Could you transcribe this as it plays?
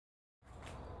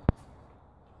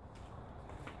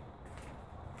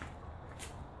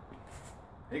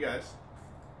Hey guys,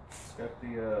 it's got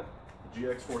the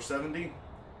GX470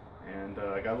 and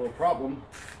I got a little problem.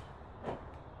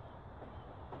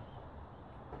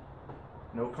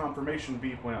 No confirmation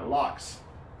beep when it locks.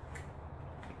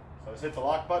 So I just hit the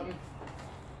lock button.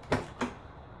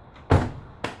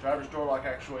 Driver's door lock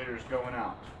actuator is going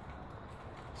out.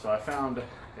 So I found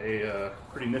a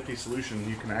pretty nifty solution.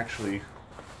 You can actually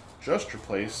just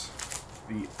replace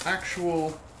the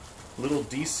actual little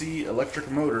DC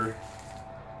electric motor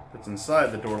that's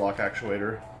inside the door lock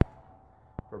actuator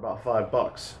for about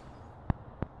 $5.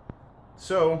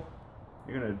 So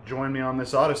you're gonna join me on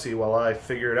this odyssey while I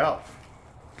figure it out.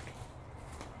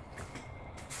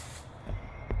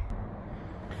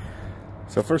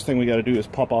 So first thing we got to do is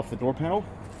pop off the door panel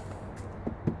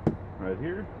right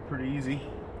here. Pretty easy.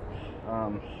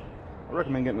 I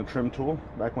recommend getting a trim tool.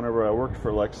 Back whenever I worked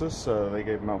for Lexus, they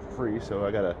gave them out for free, so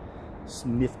I got a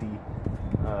nifty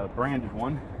branded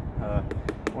one.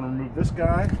 Want to remove this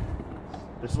guy,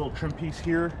 this little trim piece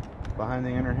here behind the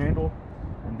inner handle,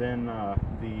 and then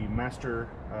the master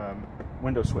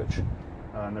window switch.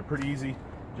 And they're pretty easy.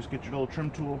 Just get your little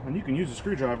trim tool, and you can use a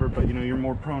screwdriver, but you know you're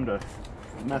more prone to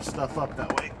mess stuff up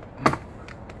that way.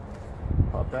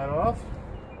 Pop that off,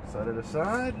 set it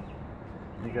aside.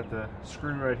 You got the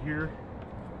screw right here.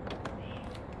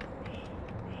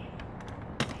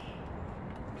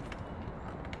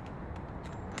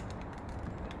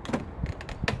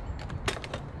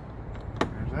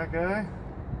 There's that guy.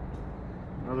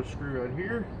 Another screw right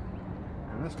here.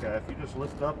 And this guy, if you just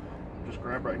lift up, just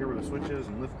grab right here where the switch is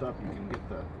and lift up, you can get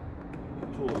the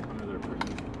tool up under there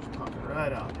pretty easy. Just pop it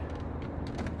right out.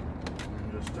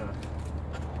 And just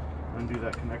undo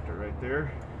that connector right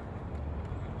there.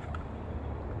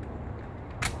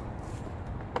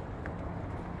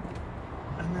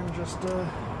 And then just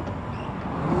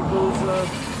remove those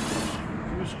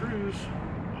few screws.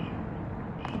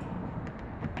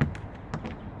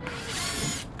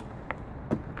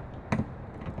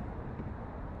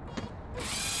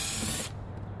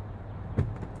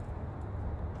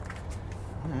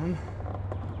 And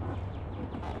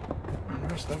the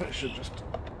rest of it should just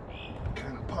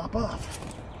kind of pop off.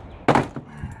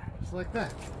 Just like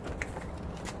that.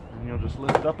 And you'll just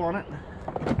lift up on it.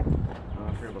 I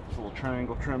forget about this little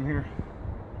triangle trim here.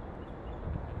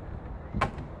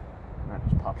 And that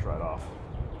just pops right off.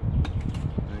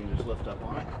 And you just lift up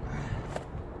on it.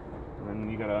 And then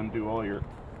you gotta undo all your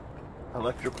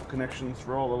electrical connections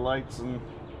for all the lights and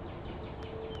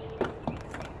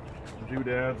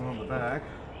doodads on the back.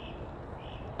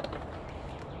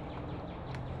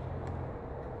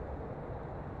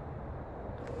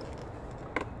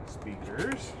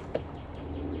 Speakers.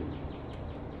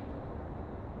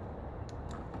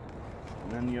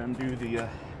 And then you undo the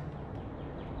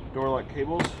door lock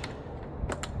cables.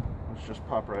 Let's just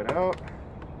pop right out.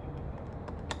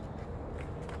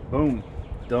 Boom,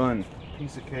 done.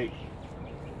 Piece of cake.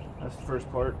 That's the first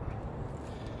part.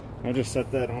 I just set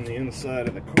that on the inside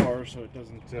of the car so it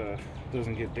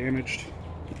doesn't get damaged.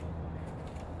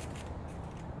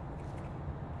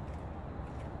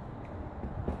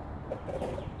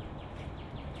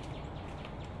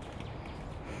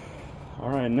 All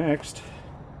right, next.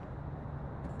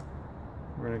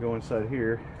 We're going to go inside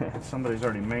here. Somebody's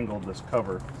already mangled this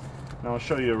cover. Now I'll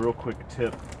show you a real quick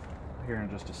tip here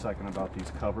in just a second about these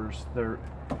covers. They're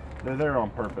there on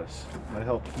purpose. They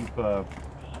help keep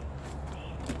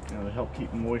they help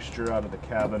keep moisture out of the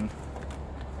cabin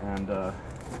and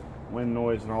wind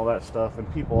noise and all that stuff.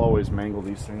 And people always mangle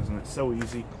these things, and it's so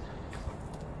easy.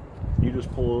 You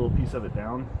just pull a little piece of it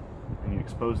down and you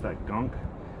expose that gunk.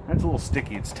 That's a little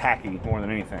sticky. It's tacky more than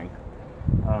anything.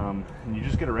 And you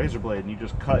just get a razor blade and you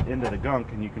just cut into the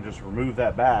gunk, and you can just remove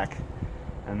that back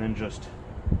and then just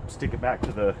stick it back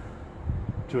to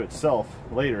itself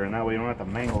later, and that way you don't have to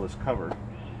mangle this cover.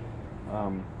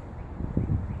 I'm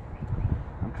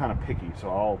kind of picky, so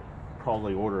I'll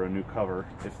probably order a new cover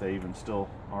if they even still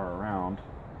are around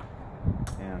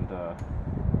and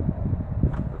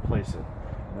replace it.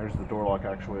 And there's the door lock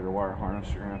actuator wire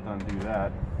harness. You're gonna have to undo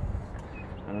that,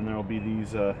 and then there'll be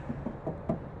these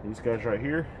guys right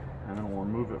here, and then we'll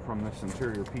remove it from this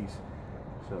interior piece.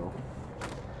 So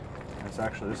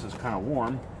this is kind of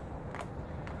warm,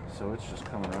 so it's just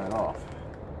coming right off.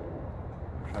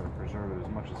 I'll try to preserve it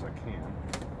as much as I can.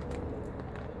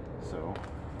 So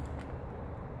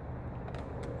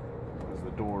as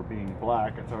the door being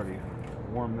black, it's already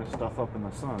warmed this stuff up in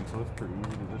the sun, so it's pretty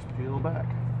easy to just peel back.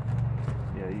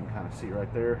 Yeah, you can kind of see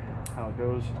right there how it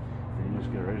goes, and you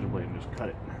just get a razor blade and just cut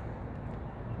it.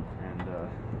 And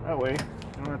that way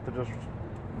you don't have to just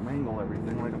mangle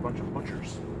everything like a bunch of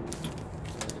butchers.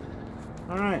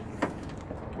 Alright,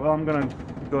 well, I'm gonna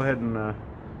go ahead and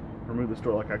remove this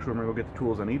door lock. Actually, I'm gonna go get the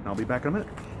tools I need, and I'll be back in a minute.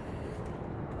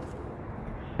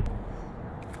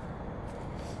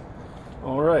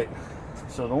 All right,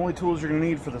 so the only tools you're gonna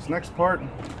need for this next part,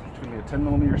 it's gonna be a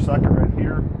 10mm socket right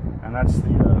here, and that's the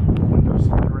window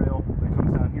slide rail that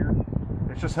comes down here.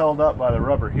 It's just held up by the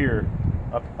rubber here,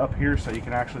 up here, so you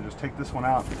can actually just take this one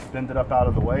out, bend it up out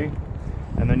of the way,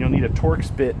 and then you'll need a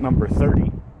Torx bit number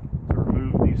 30 to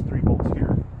remove these 3 bolts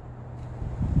here.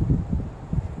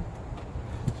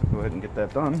 So go ahead and get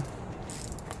that done.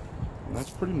 And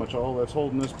that's pretty much all that's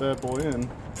holding this bad boy in.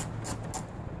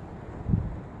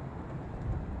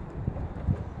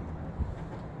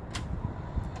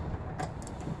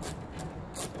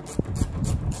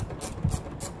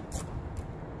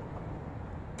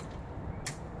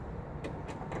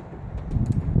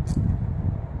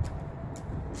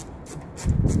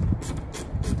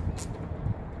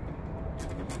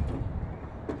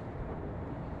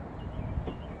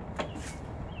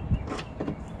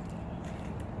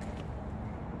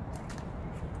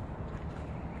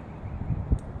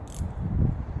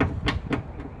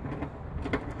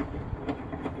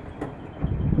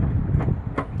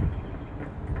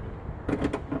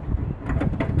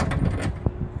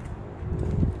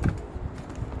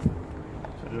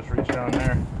 Just reach down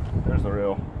there, there's the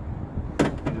rail,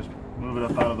 and just move it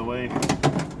up out of the way,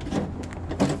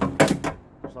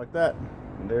 just like that,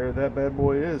 and there that bad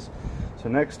boy is. So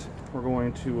next we're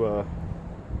going to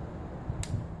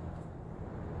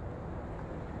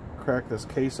crack this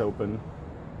case open.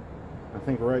 I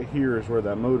think right here is where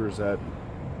that motor's at,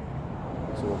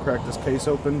 so we'll crack this case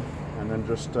open and then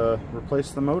just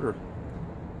replace the motor.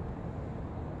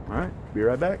 Alright, be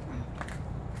right back.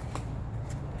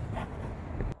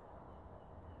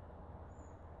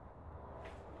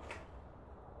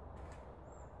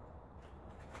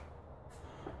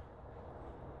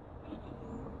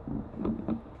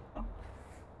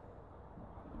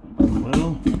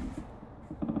 Well,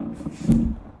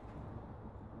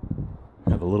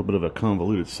 have a little bit of a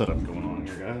convoluted setup going on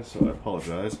here, guys, so I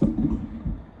apologize.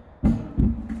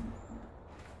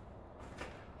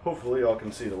 Hopefully y'all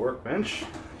can see the workbench.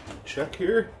 Check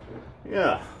here.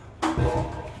 Yeah.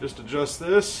 Just adjust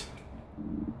this.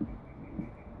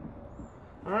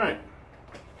 Alright.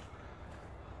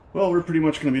 Well, we're pretty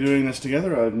much going to be doing this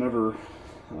together. I haven't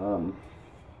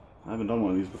done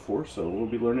one of these before, so we'll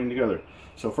be learning together.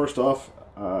 So first off,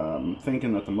 I'm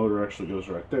thinking that the motor actually goes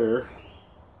right there,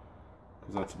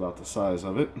 because that's about the size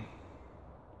of it.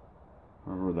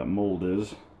 Where that mold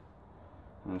is.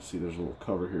 I see there's a little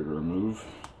cover here to remove.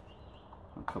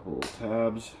 A couple little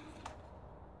tabs.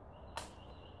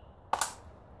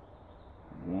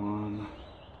 One.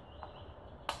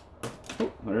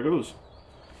 Oh, there it goes.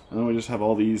 And then we just have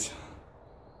all these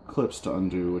clips to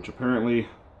undo, which apparently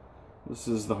this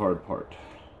is the hard part.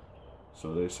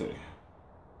 So they say.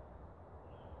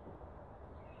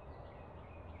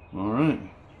 Alright.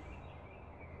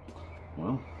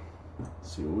 Well,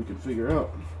 let's see what we can figure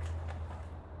out.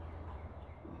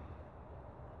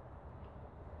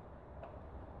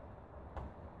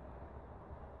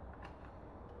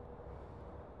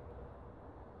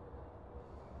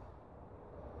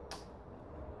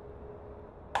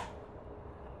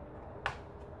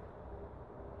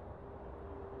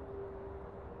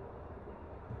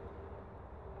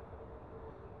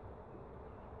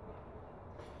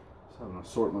 Have an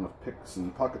assortment of picks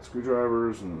and pocket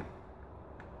screwdrivers and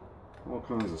all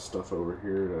kinds of stuff over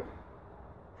here to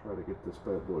try to get this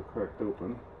bad boy cracked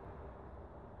open.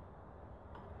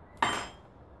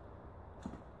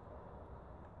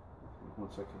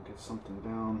 Once I can get something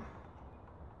down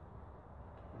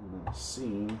and then a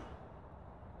seam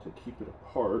to keep it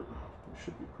apart, it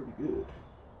should be pretty good.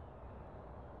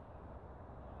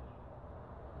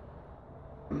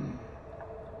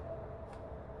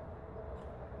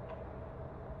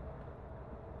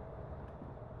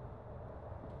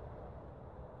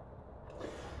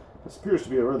 This appears to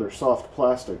be a rather soft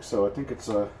plastic, so I think it's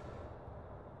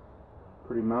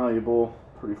pretty malleable,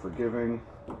 pretty forgiving.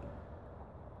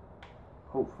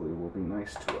 Hopefully it will be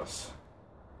nice to us.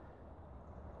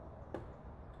 I'm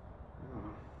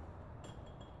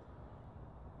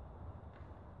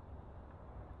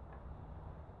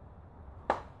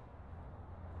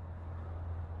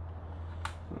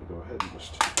going to go ahead and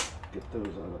just get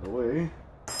those out of the way,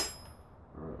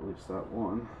 or at least that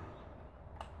one.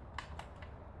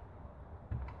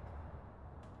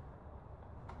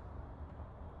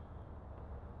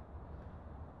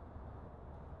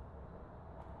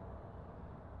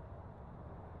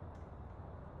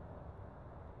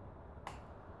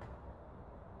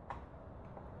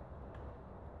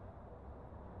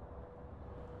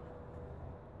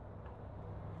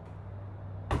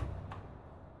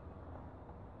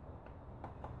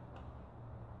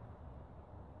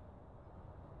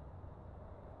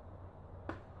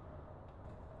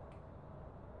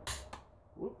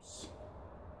 Whoops.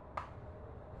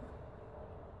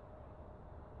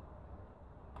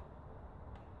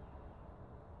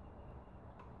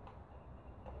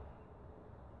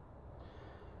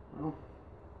 Well,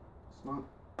 it's not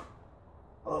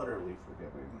utterly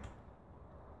forgiving,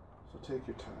 so take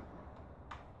your time.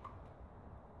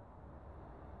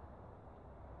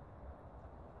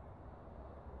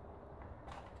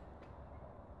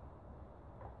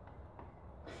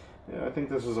 Yeah, I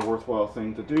think this is a worthwhile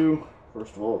thing to do.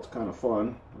 First of all, it's kind of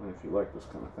fun, if you like this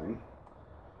kind of thing.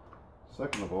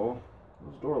 Second of all,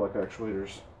 those door lock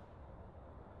actuators,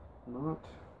 not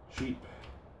cheap.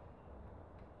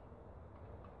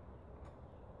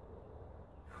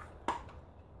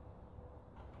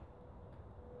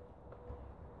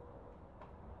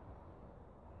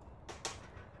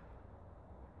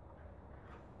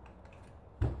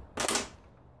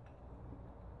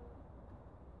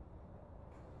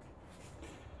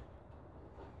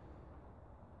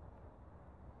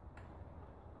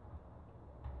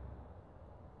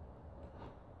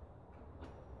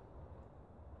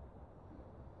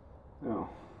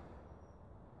 Now,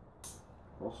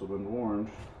 I've also been warned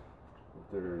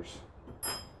that there's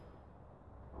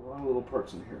a lot of little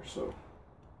parts in here, so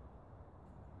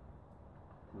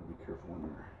be careful when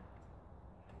you're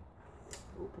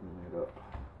opening it up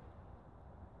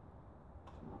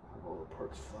to not have all the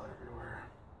parts fly everywhere.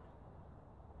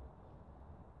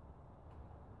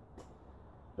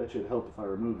 Bet you it'd help if I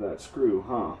remove that screw,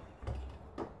 huh?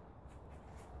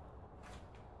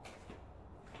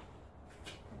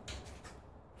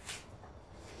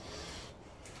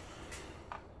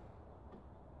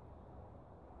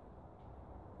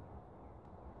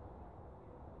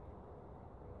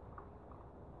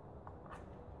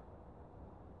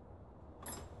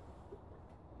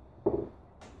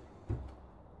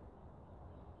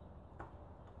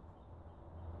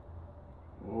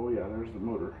 Oh yeah, there's the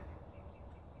motor.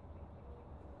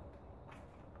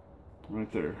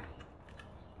 Right there.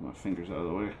 My finger's out of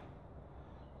the way.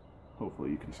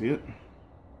 Hopefully you can see it.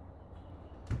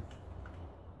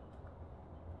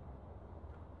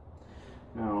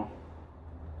 Now,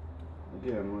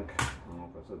 again, like, I don't know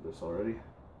if I said this already,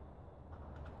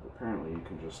 but apparently you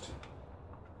can just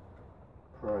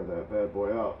pry that bad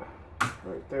boy out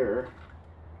right there.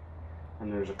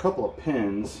 And there's a couple of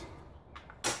pins.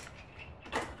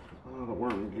 Oh, the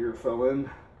worm gear fell in.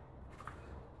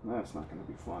 That's not going to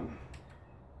be fun.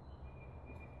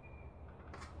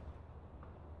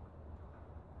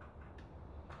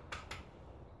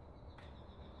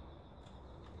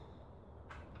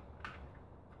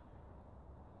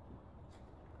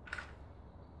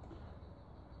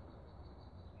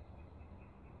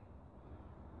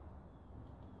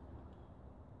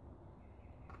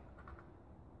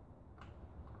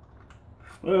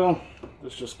 Well,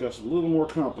 this just got a little more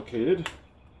complicated.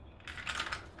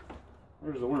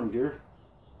 There's the worm gear.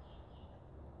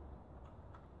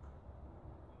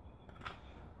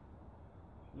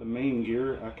 The main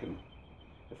gear,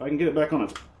 if I can get it back on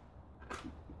its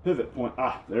pivot point.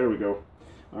 Ah, there we go.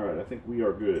 Alright, I think we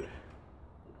are good.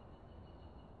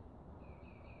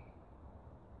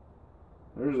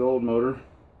 There's the old motor.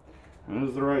 And this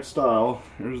is the right style.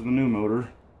 Here's the new motor.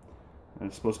 And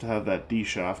it's supposed to have that D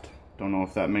shaft. Don't know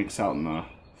if that makes out in the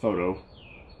photo.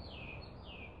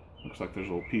 Looks like there's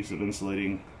a little piece of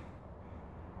insulating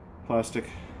plastic.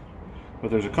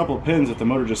 But there's a couple of pins that the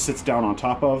motor just sits down on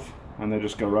top of, and they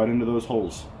just go right into those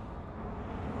holes.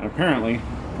 And apparently,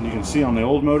 you can see on the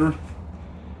old motor,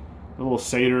 the little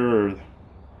sater, or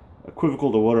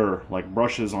equivocal to what are like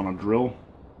brushes on a drill,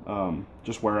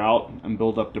 just wear out and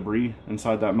build up debris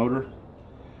inside that motor.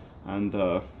 And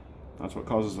that's what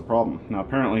causes the problem. Now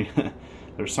apparently,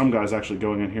 there's some guys actually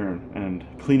going in here and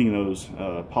cleaning those,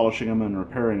 polishing them and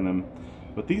repairing them.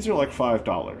 But these are like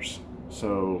 $5.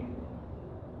 So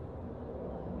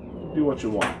do what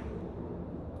you want.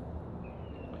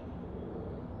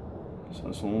 So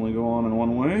this will only go on in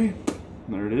one way.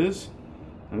 There it is.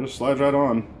 And it just slides right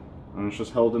on. And it's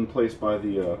just held in place by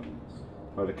the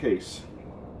case.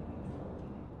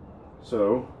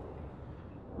 So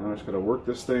now I just got to work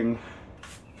this thing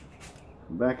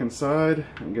back inside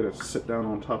and get it to sit down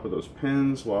on top of those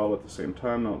pins while at the same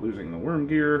time not losing the worm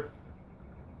gear.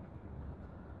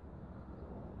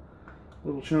 A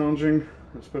little challenging,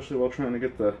 especially while trying to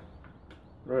get the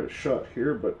right shot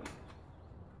here, but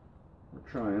we're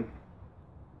trying.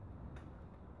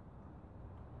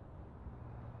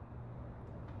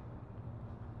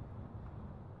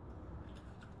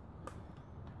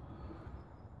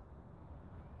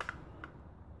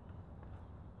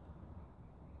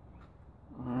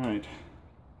 Alright,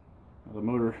 the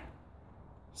motor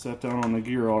set down on the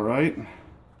gear all right.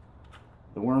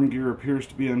 The worm gear appears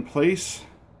to be in place.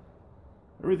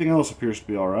 Everything else appears to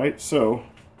be alright, so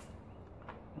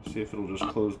let's see if it'll just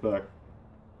close back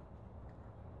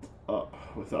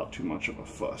up without too much of a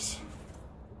fuss.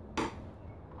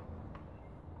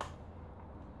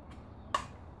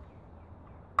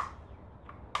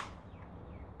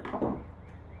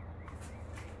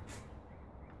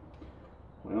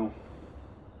 Well,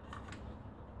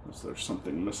 unless there's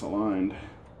something misaligned.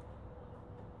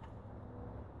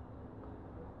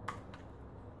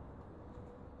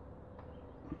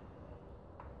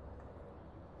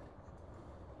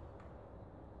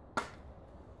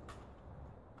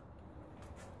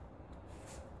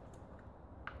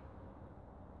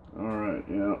 Alright,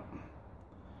 yeah.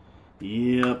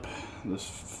 Yep.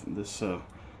 There's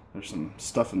some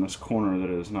stuff in this corner that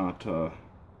is not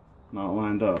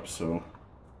lined up, so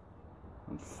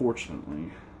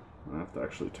unfortunately I have to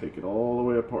actually take it all the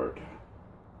way apart.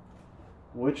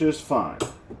 Which is fine.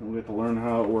 We'll get to learn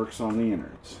how it works on the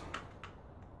innards.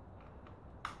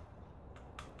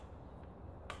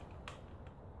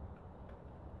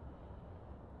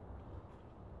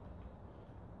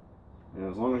 Yeah,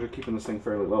 as long as you're keeping this thing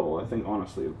fairly level, I think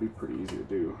honestly it would be pretty easy to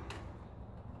do.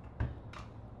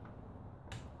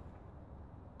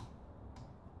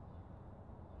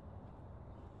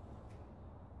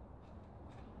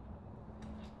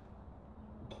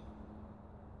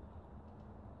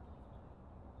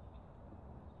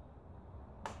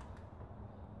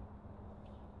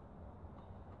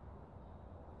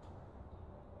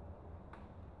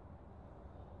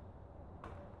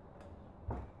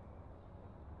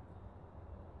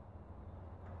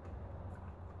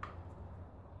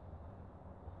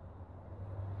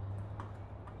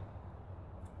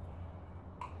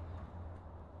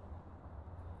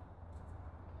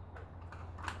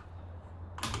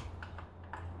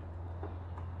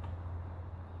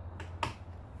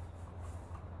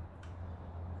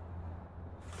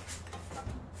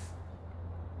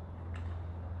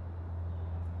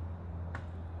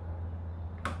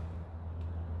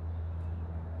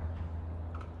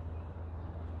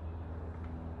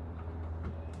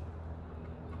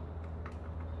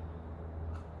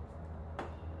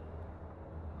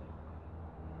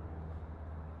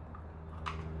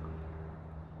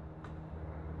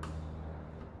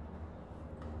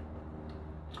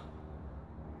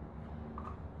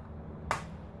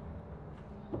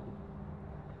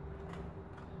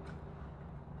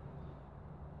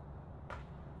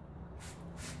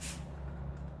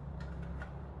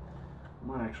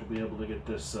 Might actually be able to get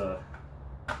this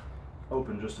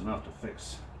open just enough to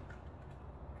fix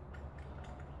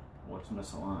what's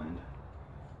misaligned,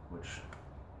 which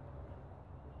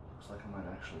looks like I might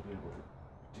actually be able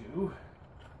to do.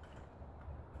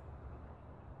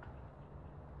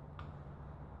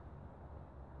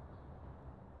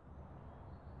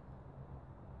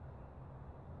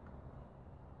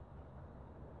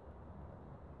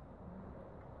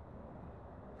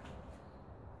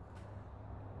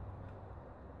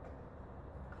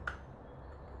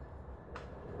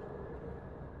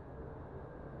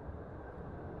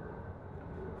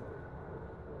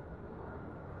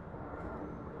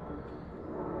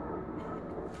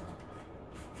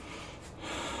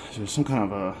 There's some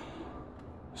kind of a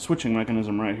switching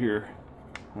mechanism right here,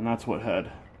 and that's what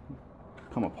had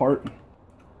come apart,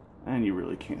 and you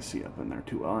really can't see up in there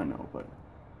too well, I know, but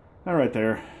that right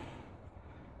there,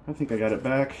 I think I got it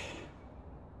back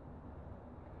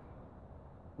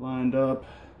lined up.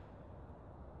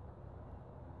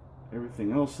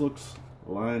 Everything else looks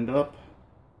lined up.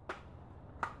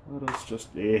 Let us just,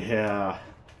 yeah,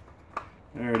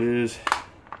 there it is.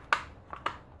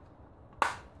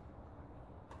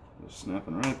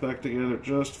 Snapping right back together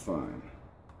just fine.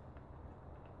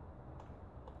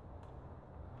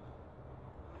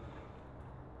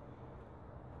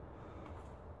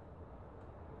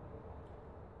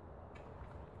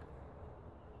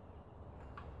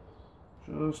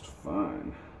 Just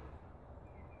fine.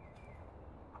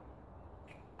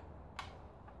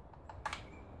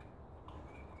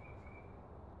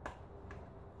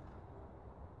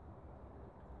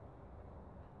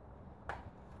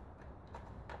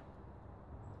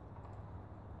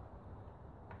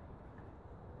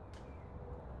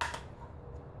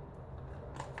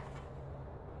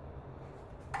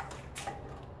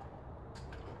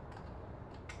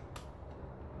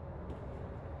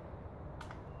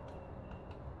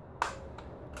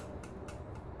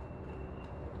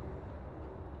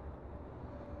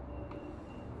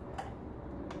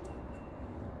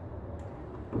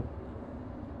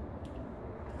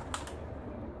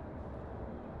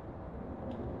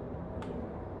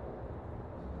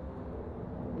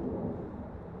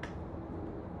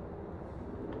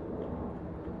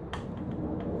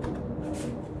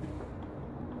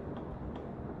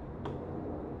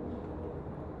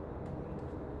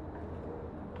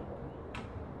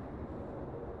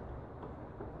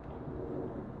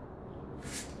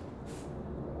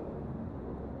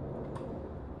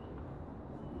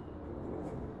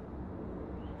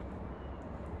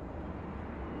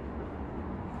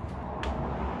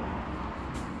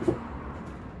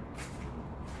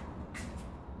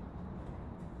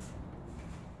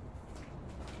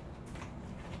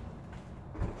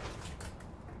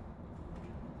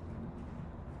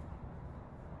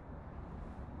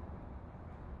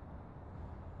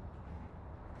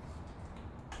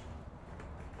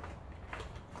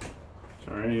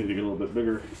 Sorry, I needed to get a little bit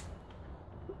bigger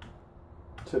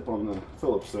tip on the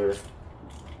Phillips there.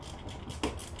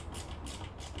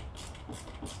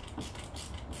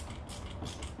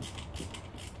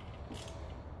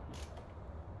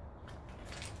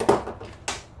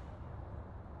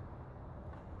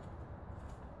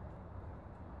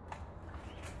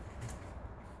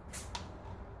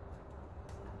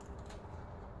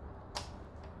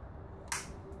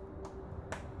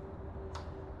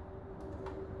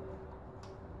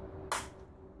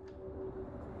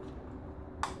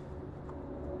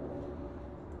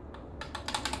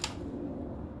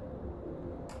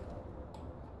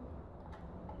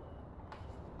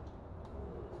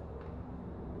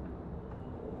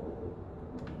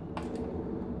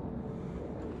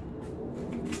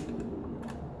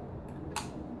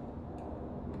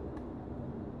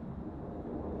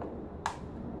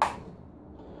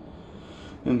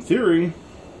 In theory,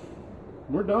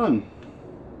 we're done.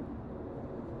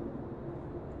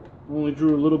 Only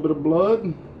drew a little bit of blood.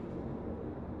 It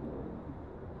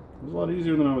was a lot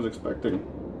easier than I was expecting.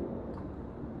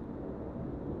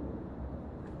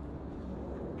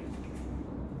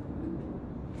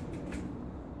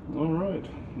 Alright,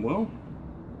 well,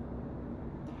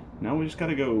 now we just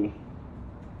gotta go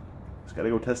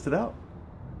test it out.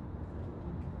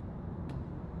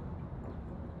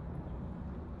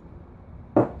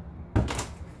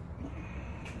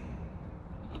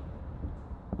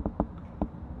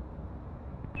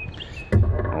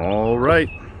 Alright,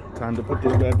 time to put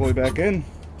this bad boy back in,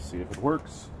 see if it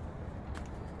works.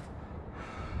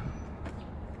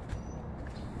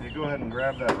 You go ahead and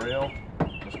grab that rail,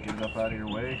 just get it up out of your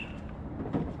way.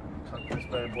 Tuck this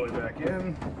bad boy back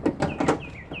in.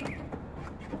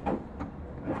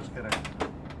 And just gotta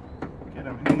get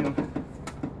him hanging.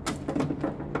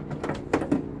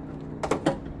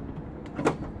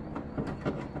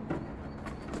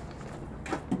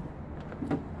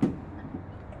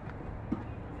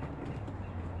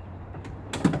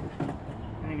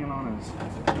 On his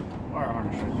wire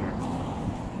harness right there.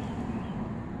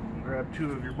 Grab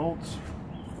two of your bolts.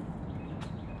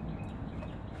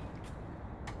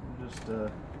 And just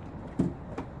get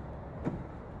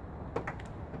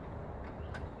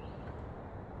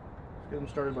them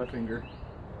started by finger,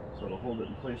 so it'll hold it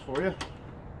in place for you.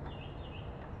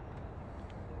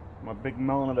 My big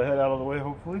melon of a head out of the way,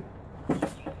 hopefully.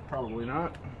 Probably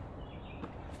not.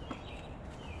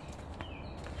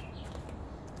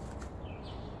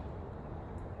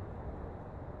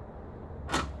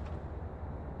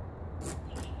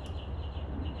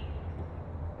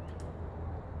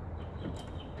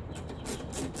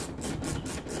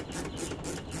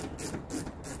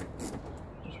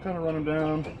 Kind of run them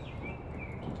down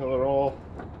until they're all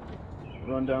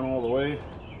run down all the way,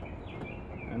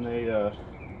 and they're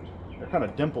kind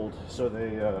of dimpled, so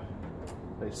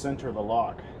they center the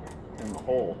lock in the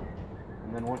hole.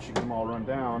 And then once you get them all run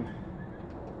down,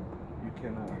 you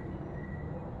can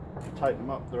tighten them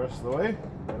up the rest of the way.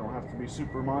 They don't have to be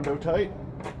super mondo tight,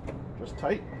 just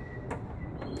tight.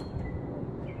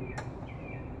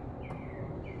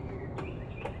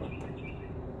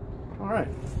 All right.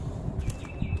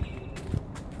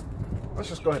 Let's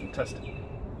just go ahead and test it.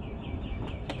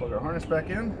 Plug our harness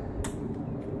back in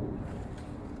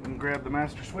and grab the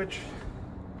master switch,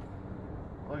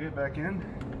 plug it back in.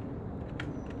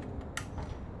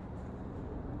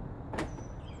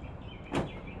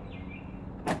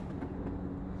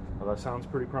 Well, that sounds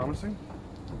pretty promising.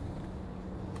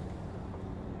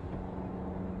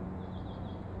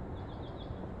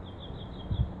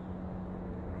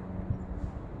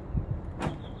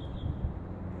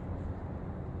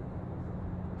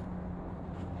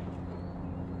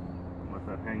 Let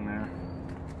that hang there.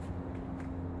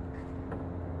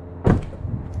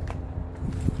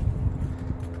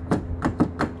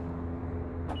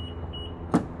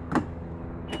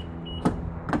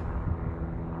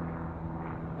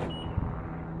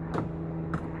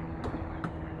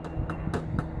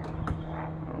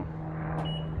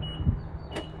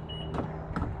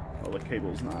 Well, the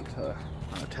cable's not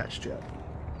attached yet.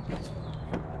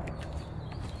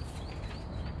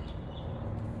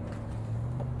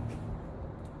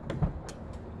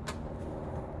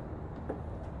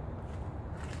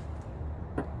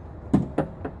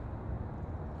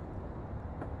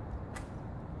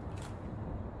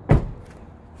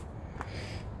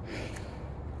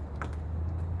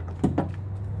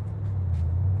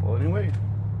 Well, anyway,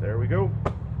 there we go.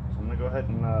 So I'm gonna go ahead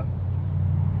and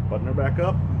button her back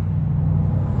up.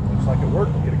 Looks like it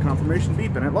worked. Get a confirmation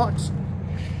beep and it locks.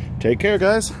 Take care,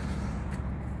 guys.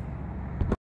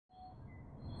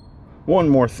 One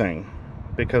more thing,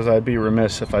 because I'd be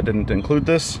remiss if I didn't include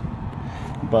this,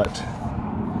 but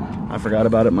I forgot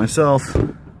about it myself.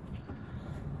 You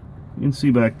can see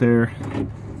back there.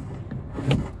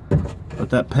 But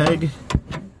that peg,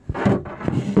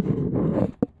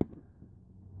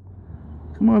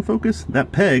 come on, focus.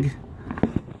 That peg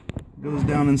goes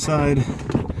down inside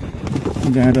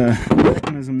that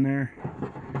mechanism there,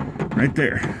 right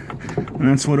there. And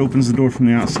that's what opens the door from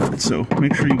the outside. So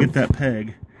make sure you get that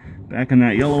peg back in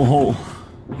that yellow hole.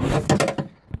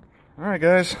 All right,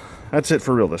 guys, that's it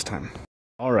for real this time.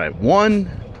 All right, one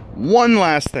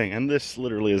last thing, and this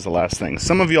literally is the last thing.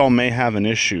 Some of y'all may have an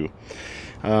issue.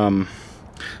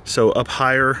 So up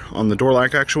higher on the door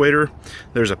lock actuator,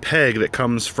 there's a peg that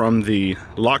comes from the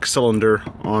lock cylinder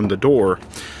on the door,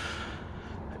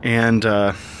 and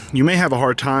you may have a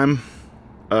hard time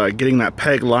getting that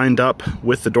peg lined up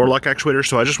with the door lock actuator.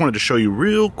 So I just wanted to show you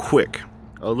real quick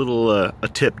a little a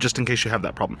tip, just in case you have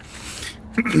that problem.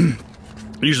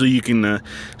 Usually you can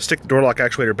stick the door lock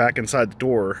actuator back inside the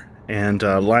door and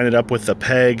line it up with the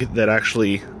peg that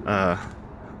actually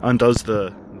undoes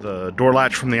the door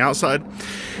latch from the outside,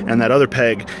 and that other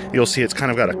peg, you'll see it's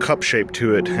kind of got a cup shape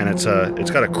to it, and it's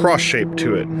got a cross shape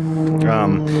to it.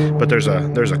 But there's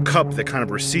a cup that kind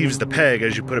of receives the peg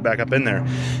as you put it back up in there.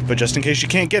 But just in case you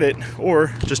can't get it,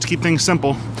 or just to keep things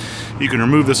simple, you can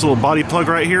remove this little body plug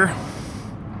right here,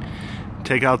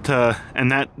 take out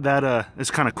and that is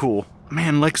kind of cool.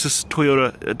 Man, Lexus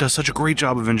Toyota does such a great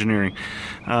job of engineering.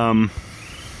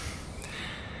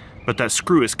 But that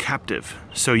screw is captive,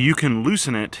 so you can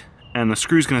loosen it and the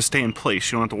screw's going to stay in place.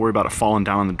 You don't have to worry about it falling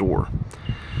down on the door.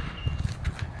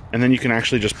 And then you can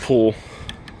actually just pull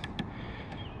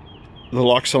the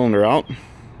lock cylinder out,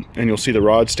 and you'll see the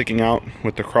rod sticking out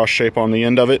with the cross shape on the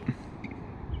end of it.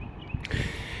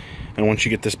 And once you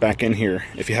get this back in here,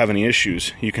 if you have any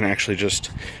issues, you can actually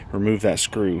just remove that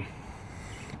screw,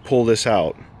 pull this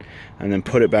out, and then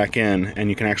put it back in, and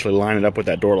you can actually line it up with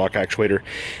that door lock actuator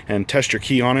and test your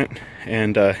key on it,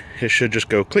 and it should just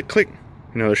go click, click.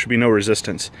 You know, there should be no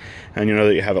resistance, and you know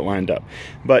that you have it lined up.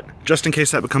 But just in case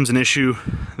that becomes an issue,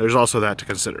 there's also that to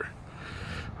consider.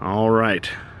 All right.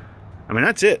 I mean,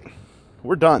 that's it.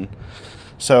 We're done.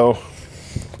 So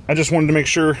I just wanted to make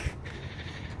sure,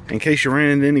 in case you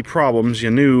ran into any problems, you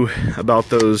knew about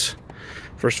those.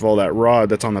 First of all, that rod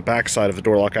that's on the back side of the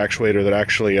door lock actuator that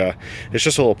actually, it's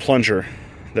just a little plunger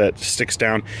that sticks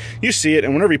down. You see it,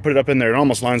 and whenever you put it up in there, it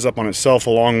almost lines up on itself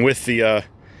along with the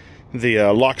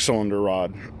lock cylinder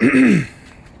rod.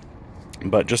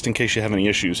 But just in case you have any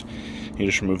issues, you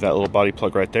just remove that little body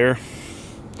plug right there,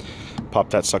 pop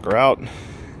that sucker out,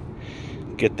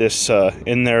 get this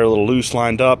in there a little loose,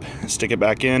 lined up, stick it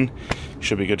back in,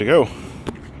 should be good to go.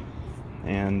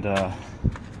 And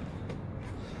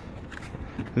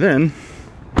then,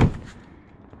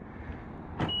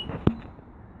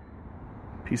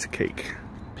 piece of cake,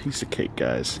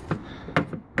 guys.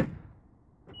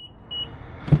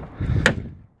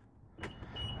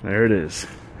 There it is.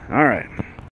 All right.